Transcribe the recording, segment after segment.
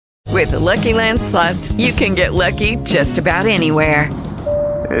With the Lucky Land Slots, you can get lucky just about anywhere.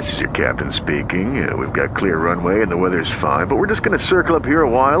 This is your captain speaking. We've got clear runway and the weather's fine, but we're just going to circle up here a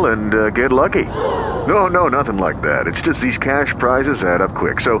while and get lucky. No, nothing like that. It's just these cash prizes add up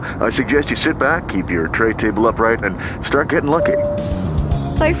quick. So I suggest you sit back, keep your tray table upright, and start getting lucky.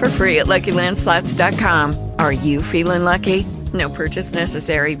 Play for free at LuckyLandSlots.com. Are you feeling lucky? No purchase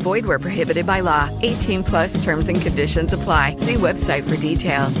necessary. Void where prohibited by law. 18 plus terms and conditions apply. See website for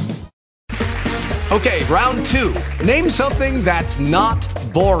details. Okay, round two. Name something that's not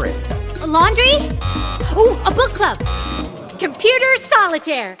boring. A laundry? Ooh, a book club. Computer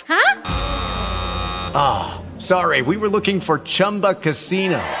solitaire, huh? Ah, sorry, we were looking for Chumba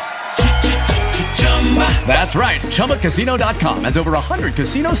Casino. That's right, ChumbaCasino.com has over 100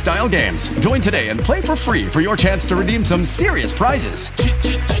 casino-style games. Join today and play for free for your chance to redeem some serious prizes.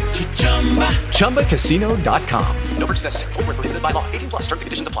 ChumbaCasino.com. No purchase necessary. Void where prohibited by law. 18 plus terms and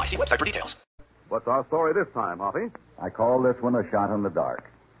conditions apply. See website for details. What's our story this time, Hoppy? I call this one A Shot in the Dark.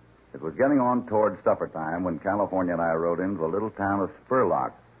 It was getting on toward supper time when California and I rode into the little town of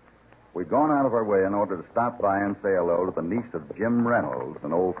Spurlock. We'd gone out of our way in order to stop by and say hello to the niece of Jim Reynolds,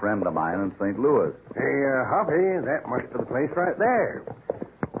 an old friend of mine in St. Louis. Hey, Hoppy, that must be the place right there.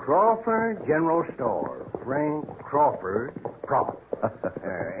 Crawford General Store. Frank Crawford, Prop.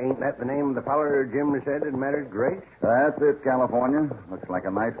 Ain't that the name of the feller Jim said had married Grace? That's it, California. Looks like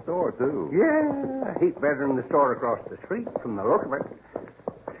a nice store, too. Yeah, a heap better than the store across the street from the look of it.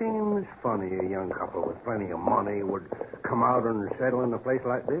 Seems funny a young couple with plenty of money would come out and settle in a place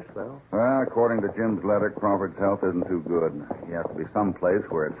like this, though. Well, according to Jim's letter, Crawford's health isn't too good. He has to be someplace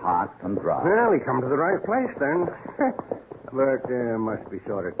where it's hot and dry. Well, he come to the right place, then. But must be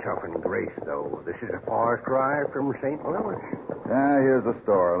sort of tough in Grace, though. This is a far cry from St. Louis. Here's the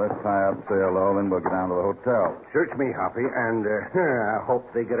store. Let's tie up, say hello, then we'll go down to the hotel. Search me, Hoppy, and I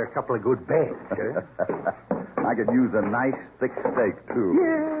hope they get a couple of good beds. I could use a nice thick steak, too.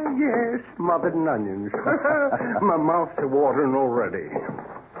 Yeah, smothered in onions. My mouth's watering already.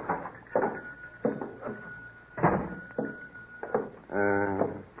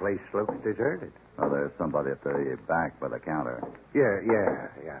 Place looks deserted. Oh, there's somebody at the back by the counter.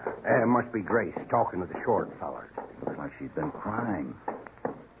 Yeah. Must be Grace talking to the short feller. Looks like she's been crying.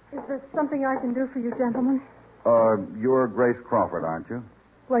 Is there something I can do for you, gentlemen? You're Grace Crawford, aren't you?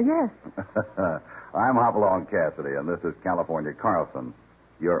 Well, yes. I'm Hopalong Cassidy, and this is California Carlson.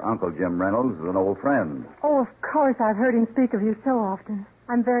 Your Uncle Jim Reynolds is an old friend. Oh, of course, I've heard him speak of you so often.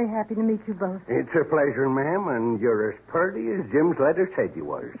 I'm very happy to meet you both. It's a pleasure, ma'am, and you're as purty as Jim's letter said you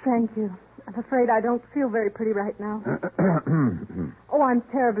was. Thank you. I'm afraid I don't feel very pretty right now. Oh, I'm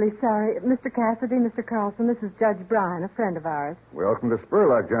terribly sorry. Mr. Cassidy, Mr. Carlson, this is Judge Bryan, a friend of ours. Welcome to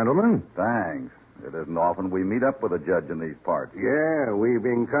Spurlock, gentlemen. Thanks. It isn't often we meet up with a judge in these parts. Yeah, we've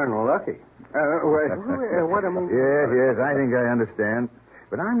been Colonel Lucky. What am I... Yes, I think I understand.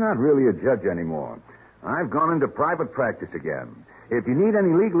 But I'm not really a judge anymore. I've gone into private practice again. If you need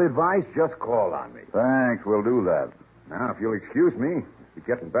any legal advice, just call on me. Thanks, we'll do that. Now, if you'll excuse me, I'll be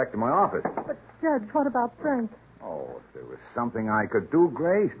getting back to my office. But, Judge, what about Frank? Oh, if there was something I could do,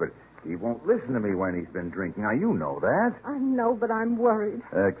 Grace, but he won't listen to me when he's been drinking. Now, you know that. I know, but I'm worried.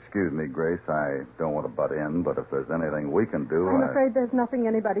 Excuse me, Grace. I don't want to butt in, but if there's anything we can do, I'm afraid there's nothing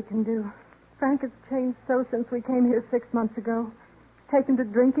anybody can do. Frank has changed so since we came here 6 months ago. Taken to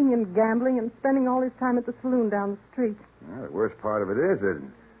drinking and gambling and spending all his time at the saloon down the street. Well, the worst part of it is that,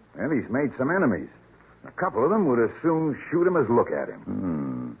 well, he's made some enemies. A couple of them would as soon shoot him as look at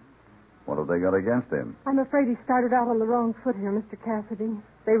him. What have they got against him? I'm afraid he started out on the wrong foot here, Mr. Cassidy.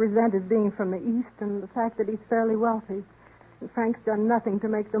 They resent his being from the East and the fact that he's fairly wealthy. And Frank's done nothing to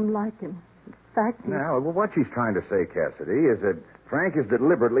make them like him. In fact, Now, what she's trying to say, Cassidy, is that Frank has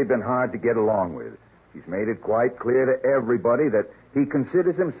deliberately been hard to get along with. He's made it quite clear to everybody that he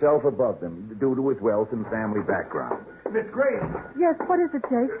considers himself above them due to his wealth and family background. Miss Grace. Yes, what is it,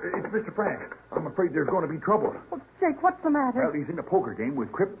 Jake? It's Mr. Frank. I'm afraid there's going to be trouble. Oh, Jake, what's the matter? Well, he's in a poker game with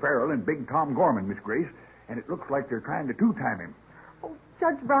Crip Farrell and Big Tom Gorman, Miss Grace, and it looks like they're trying to two-time him. Oh,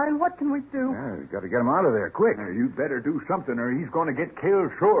 Judge Bryan, what can we do? Yeah, we've got to get him out of there quick. You'd better do something or he's going to get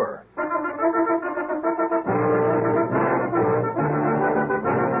killed sure.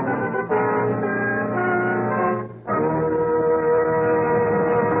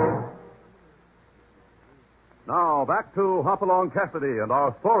 Now, back to Hopalong Cassidy and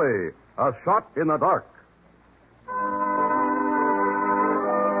our story, A Shot in the Dark.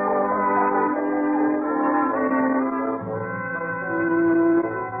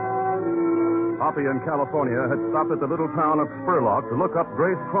 Hoppy in California had stopped at the little town of Spurlock to look up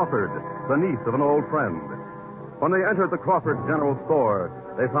Grace Crawford, the niece of an old friend. When they entered the Crawford General Store,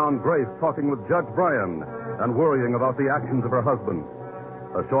 they found Grace talking with Judge Bryan and worrying about the actions of her husband.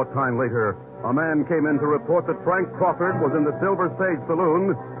 A short time later, a man came in to report that Frank Crawford was in the Silver Sage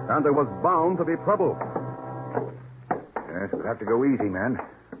Saloon, and there was bound to be trouble. Yes, we'll have to go easy, man.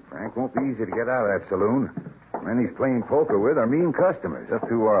 Frank won't be easy to get out of that saloon. Men he's playing poker with are mean customers. Just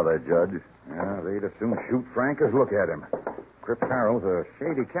who are they, Judge? Yeah, they'd as soon shoot Frank as look at him. Crip Farrell's a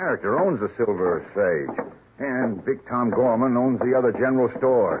shady character, owns the Silver Sage. And Big Tom Gorman owns the other general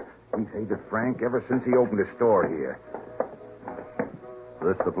store. He's hated Frank ever since he opened his store here.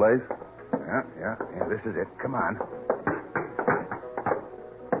 This the place? Yeah, this is it. Come on.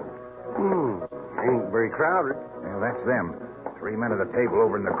 Ain't very crowded. Well, that's them. 3 men at a table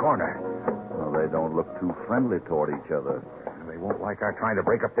over in the corner. Well, they don't look too friendly toward each other. They won't like our trying to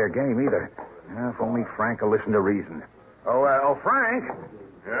break up their game either. If only Frank will listen to reason. Oh, Frank.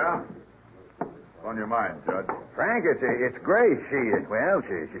 Yeah? What's on your mind, Judge? Frank, it's Grace.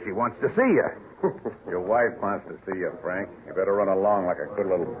 She wants to see you. Your wife wants to see you, Frank. You better run along like a good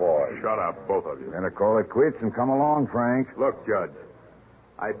little boy. Shut up, both of you. Better call it quits and come along, Frank. Look, Judge,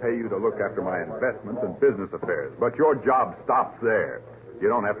 I pay you to look after my investments and business affairs, but your job stops there. You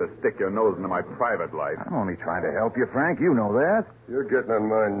don't have to stick your nose into my private life. I'm only trying to help you, Frank. You know that. You're getting on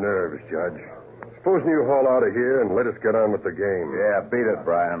my nerves, Judge. Supposing you haul out of here and let us get on with the game. Yeah, beat it,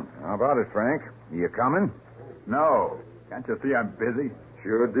 Brian. How about it, Frank? You coming? No. Can't you see I'm busy?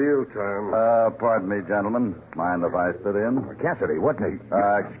 Sure deal, Tom. Pardon me, gentlemen. Mind if I sit in? Cassidy, what the...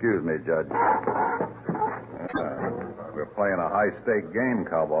 Excuse me, Judge. We're playing a high-stake game,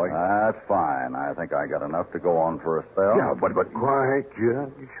 cowboy. That's fine. I think I got enough to go on for a spell. Yeah, but quiet,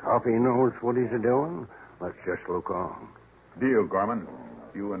 Judge. Hoppy knows what he's a-doing. Let's just look on. Deal, Gorman.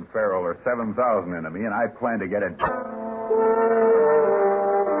 You and Farrell are 7,000 into me, and I plan to get it.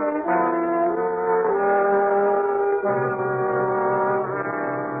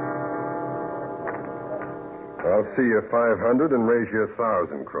 I'll see you 500 and raise you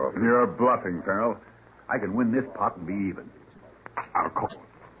 1,000, Crawford. You're bluffing, Farrell. I can win this pot and be even. I'll call.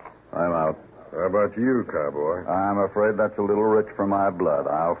 I'm out. How about you, cowboy? I'm afraid that's a little rich for my blood.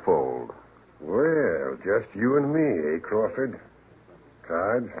 I'll fold. Well, just you and me, Crawford?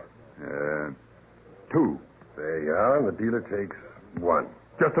 Cards? 2. There you are, and the dealer takes 1.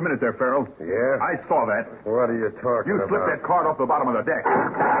 Just a minute there, Farrell. Yeah? I saw that. What are you talking You about? slipped that card off the bottom of the deck.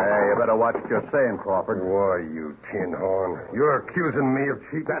 Hey, you better watch what you're saying, Crawford. Why, you tin horn. You're accusing me of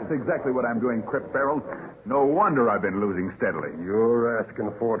cheating. That's exactly what I'm doing, Crip Farrell. No wonder I've been losing steadily. You're asking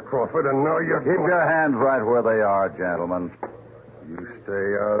for it, Crawford, and now you're... Keep your hands right where they are, gentlemen. You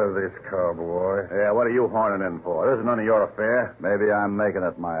stay out of this, cowboy. Yeah, what are you horning in for? This is none of your affair. Maybe I'm making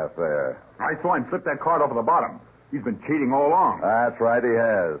it my affair. I saw him slip that card off of the bottom. He's been cheating all along. That's right, he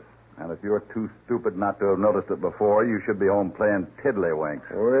has. And if you're too stupid not to have noticed it before, you should be home playing tiddlywinks.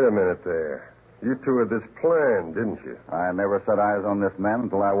 Wait a minute there. You two had this plan, didn't you? I never set eyes on this man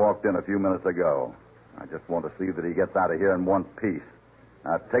until I walked in a few minutes ago. I just want to see that he gets out of here in one piece.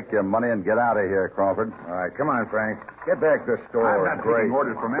 Now, take your money and get out of here, Crawford. All right, come on, Frank. Get back to the store. I'm not taking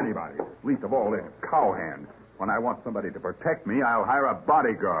orders from anybody, least of all this cowhand. When I want somebody to protect me, I'll hire a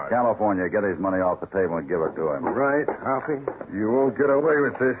bodyguard. California, get his money off the table and give it to him. Right, Hoppy? You won't get away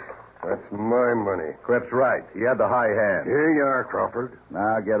with this. That's my money. Quip's right. He had the high hand. Here you are, Crawford.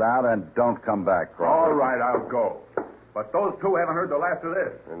 Now get out and don't come back, Crawford. All right, I'll go. But those two haven't heard the last of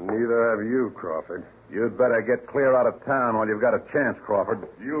this. And neither have you, Crawford. You'd better get clear out of town while you've got a chance, Crawford.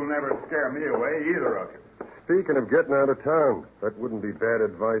 You'll never scare me away, either of you. Speaking of getting out of town, that wouldn't be bad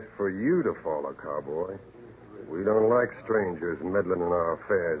advice for you to follow, cowboy. We don't like strangers meddling in our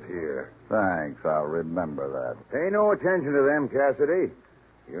affairs here. Thanks. I'll remember that. Pay no attention to them, Cassidy.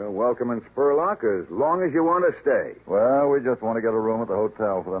 You're welcome in Spurlock as long as you want to stay. Well, we just want to get a room at the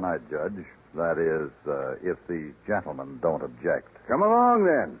hotel for the night, Judge. That is, if the gentlemen don't object. Come along,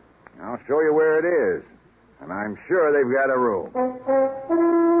 then. I'll show you where it is. And I'm sure they've got a room.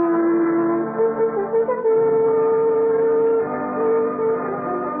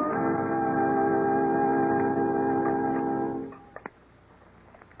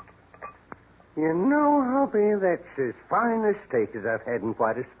 You know, Hoppy, that's as fine a steak as I've had in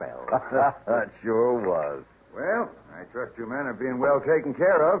quite a spell. That sure was. Well, I trust you men are being well taken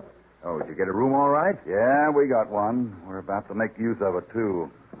care of. Oh, did you get a room all right? Yeah, we got one. We're about to make use of it,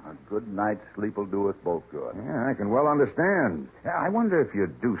 too. A good night's sleep will do us both good. Yeah, I can well understand. I wonder if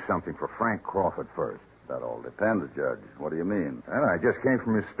you'd do something for Frank Crawford first. That all depends, Judge. What do you mean? Well, I just came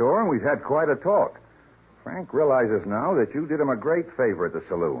from his store, and we've had quite a talk. Frank realizes now that you did him a great favor at the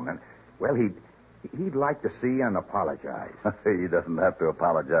saloon, and, well, he'd like to see you and apologize. He doesn't have to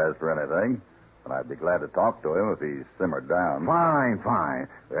apologize for anything. But I'd be glad to talk to him if he's simmered down. Fine.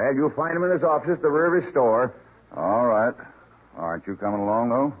 Well, you'll find him in his office at the rear of his store. All right. Aren't you coming along,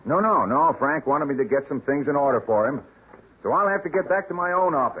 though? No. Frank wanted me to get some things in order for him. So I'll have to get back to my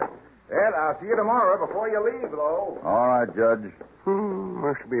own office. Ed, I'll see you tomorrow before you leave, though. All right, Judge.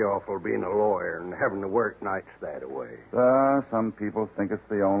 Must be awful being a lawyer and having to work nights that away. Some people think it's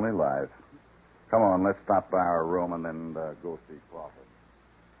the only life. Come on, let's stop by our room and then go see Crawford.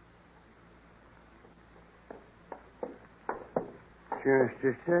 Just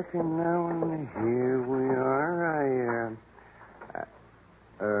a second now, and here we are.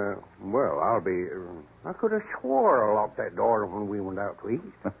 I could have swore I locked that door when we went out to eat.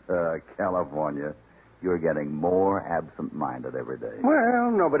 California, you're getting more absent-minded every day.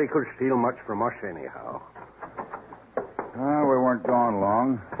 Well, nobody could steal much from us anyhow. We weren't gone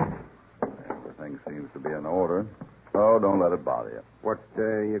long. Everything seems to be in order. Oh, don't let it bother you. What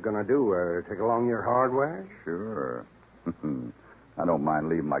you gonna do? Take along your hardware? Sure. I don't mind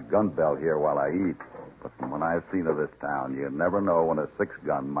leaving my gun belt here while I eat. But from what I've seen of this town, you never know when a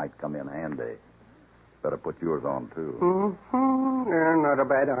 6-gun might come in handy. Better put yours on, too. Yeah, not a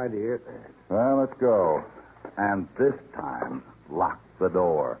bad idea. Well, let's go. And this time, lock the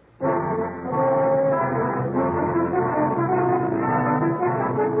door.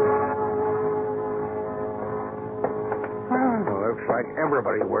 Well, looks like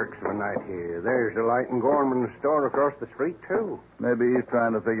everybody works of a night here. There's the Light and Gorman store across the street, too. Maybe he's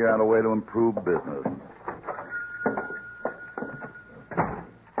trying to figure out a way to improve business.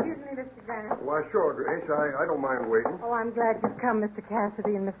 Excuse me, Mr. Grant. Why, sure, Grace. I don't mind waiting. Oh, I'm glad you've come, Mr.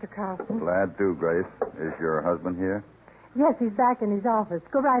 Cassidy and Mr. Carlson. Glad to, Grace. Is your husband here? Yes, he's back in his office.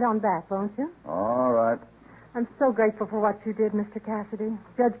 Go right on back, won't you? All right. I'm so grateful for what you did, Mr. Cassidy.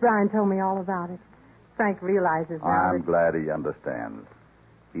 Judge Bryan told me all about it. Frank realizes now I'm glad he understands.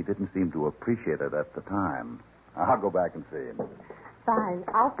 He didn't seem to appreciate it at the time. I'll go back and see him. Fine.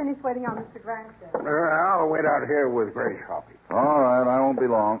 I'll finish waiting on Mr. Grant then. I'll wait out here with Grace Hoppy. All right, I won't be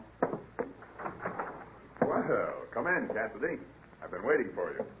long. Well, come in, Cassidy. I've been waiting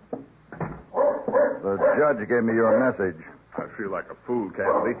for you. The judge gave me your message. I feel like a fool,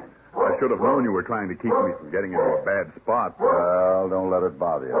 Cassidy. I should have known you were trying to keep me from getting into a bad spot. Well, don't let it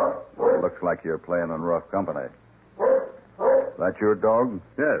bother you. It looks like you're playing in rough company. That your dog?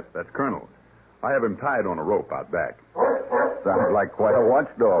 Yes, that's Colonel. I have him tied on a rope out back. Sounds like quite a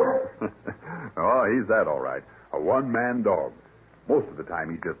watchdog. Oh, he's that all right. A one-man dog. Most of the time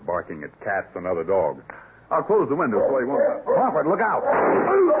he's just barking at cats and other dogs. I'll close the window so he won't... Crawford, look out!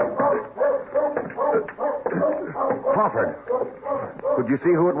 Crawford, could you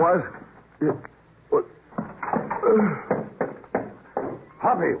see who it was?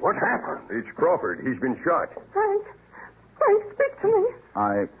 Hoppy, what happened? It's Crawford. He's been shot. Frank, speak to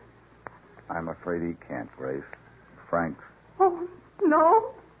me. I'm afraid he can't, Grace. Frank's. Oh,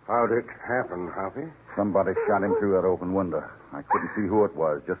 no? How'd it happen, Hoppy? Somebody shot him through that open window. I couldn't see who it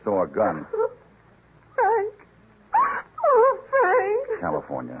was, just saw a gun. Frank. Oh, Frank.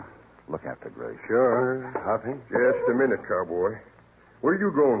 California. Look after Grace. Sure, Hoppy. Just a minute, cowboy. Where are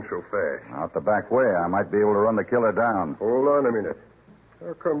you going so fast? Out the back way. I might be able to run the killer down. Hold on a minute.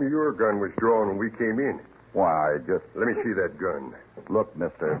 How come your gun was drawn when we came in? Why, just... Let me see that gun. Look,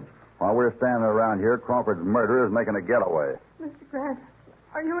 mister. While we're standing around here, Crawford's murderer is making a getaway. Mr. Grant,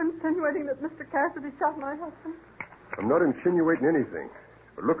 are you insinuating that Mr. Cassidy shot my husband? I'm not insinuating anything.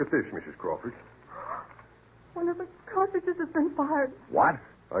 But look at this, Mrs. Crawford. One of the cartridges has been fired. What?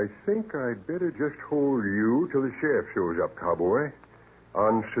 I think I'd better just hold you till the sheriff shows up, cowboy.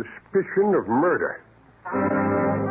 On suspicion of murder.